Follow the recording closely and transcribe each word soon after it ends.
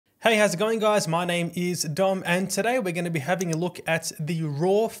Hey, how's it going, guys? My name is Dom, and today we're going to be having a look at the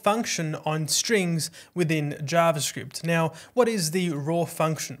raw function on strings within JavaScript. Now, what is the raw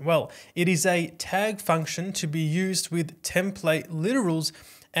function? Well, it is a tag function to be used with template literals,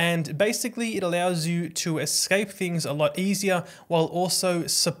 and basically it allows you to escape things a lot easier while also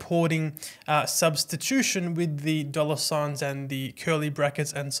supporting substitution with the $signs and the curly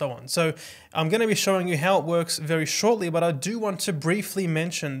brackets and so on. So I'm going to be showing you how it works very shortly, but I do want to briefly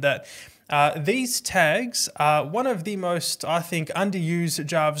mention that these tags are one of the most, I think, underused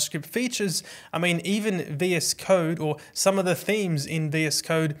JavaScript features. I mean, even VS Code or some of the themes in VS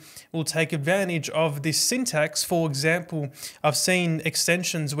Code will take advantage of this syntax. For example, I've seen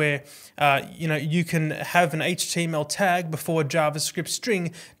extensions where you can have an HTML tag before a JavaScript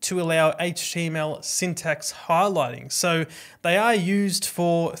string to allow HTML syntax highlighting. So they are used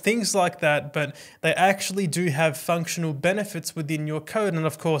for things like that, but they actually do have functional benefits within your code. And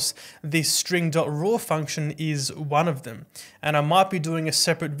of course, this String.raw function is one of them. And I might be doing a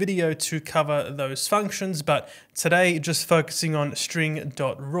separate video to cover those functions, but today just focusing on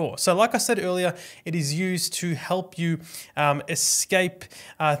String.raw. So like I said earlier, it is used to help you escape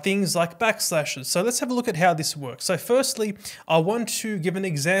things like backslashes. So let's have a look at how this works. So firstly, I want to give an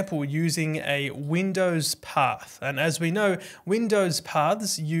example using a Windows path. And as we know, Windows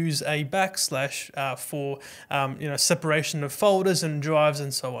paths use a backslash for separation of folders and drives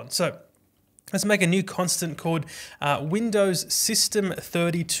and so on. So let's make a new constant called Windows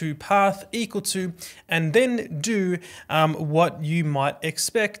system32 path equal to, and then do what you might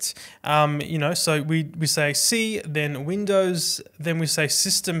expect. So we say C, then Windows, then we say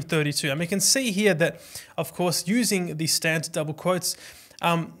system32. And we can see here that, of course, using the standard double quotes,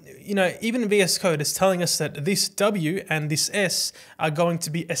 even VS Code is telling us that this W and this S are going to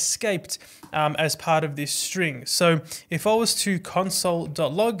be escaped as part of this string. So if I was to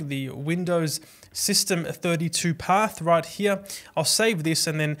console.log the Windows system32 path right here, I'll save this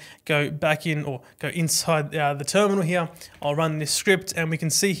and then go back in or go inside the terminal here. I'll run this script and we can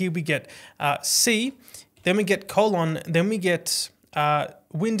see here we get C, then we get colon, then we get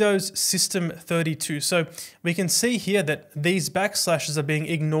Windows system32. So we can see here that these backslashes are being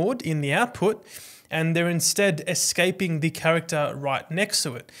ignored in the output and they're instead escaping the character right next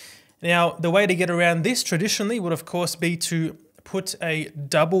to it. Now, the way to get around this traditionally would of course be to put a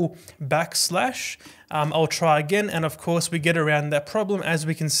double backslash. I'll try again, and of course we get around that problem as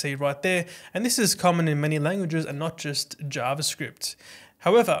we can see right there. And this is common in many languages and not just JavaScript.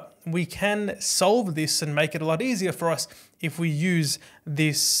 However, we can solve this and make it a lot easier for us if we use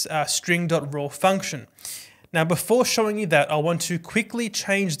this String.raw function. Now, before showing you that, I want to quickly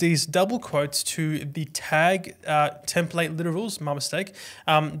change these double quotes to the tag template literals, my mistake.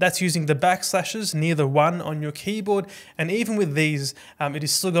 That's using the backslashes near the 1 on your keyboard. And even with these, it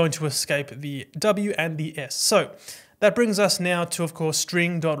is still going to escape the W and the S. So that brings us now to, of course,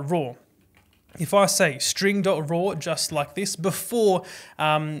 String.raw. If I say String.raw just like this before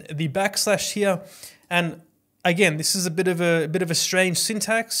the backslash here, and again, this is a bit of a strange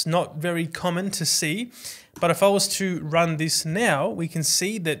syntax, not very common to see. But if I was to run this now, we can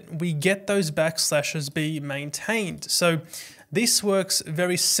see that we get those backslashes be maintained. So this works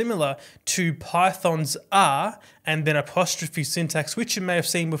very similar to Python's R and then apostrophe syntax, which you may have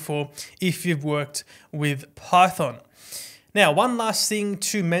seen before if you've worked with Python. Now, one last thing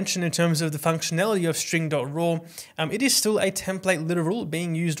to mention in terms of the functionality of String.raw, it is still a template literal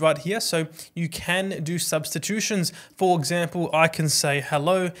being used right here, so you can do substitutions. For example, I can say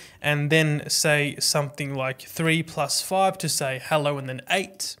hello and then say something like 3 plus 5 to say hello and then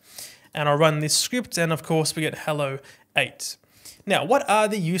 8. And I'll run this script and of course we get hello 8. Now, what are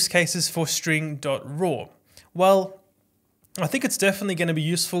the use cases for String.raw? Well, I think it's definitely going to be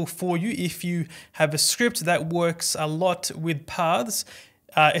useful for you if you have a script that works a lot with paths,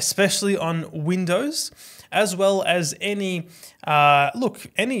 especially on Windows, as well as any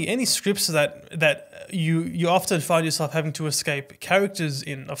scripts that you often find yourself having to escape characters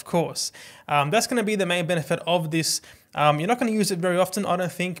in, of course. That's going to be the main benefit of this. You're not going to use it very often, I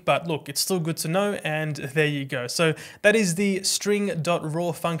don't think, but look, it's still good to know, and there you go. So that is the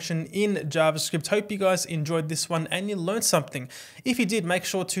String.raw function in JavaScript. Hope you guys enjoyed this one and you learned something. If you did, make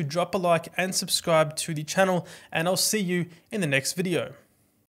sure to drop a like and subscribe to the channel, and I'll see you in the next video.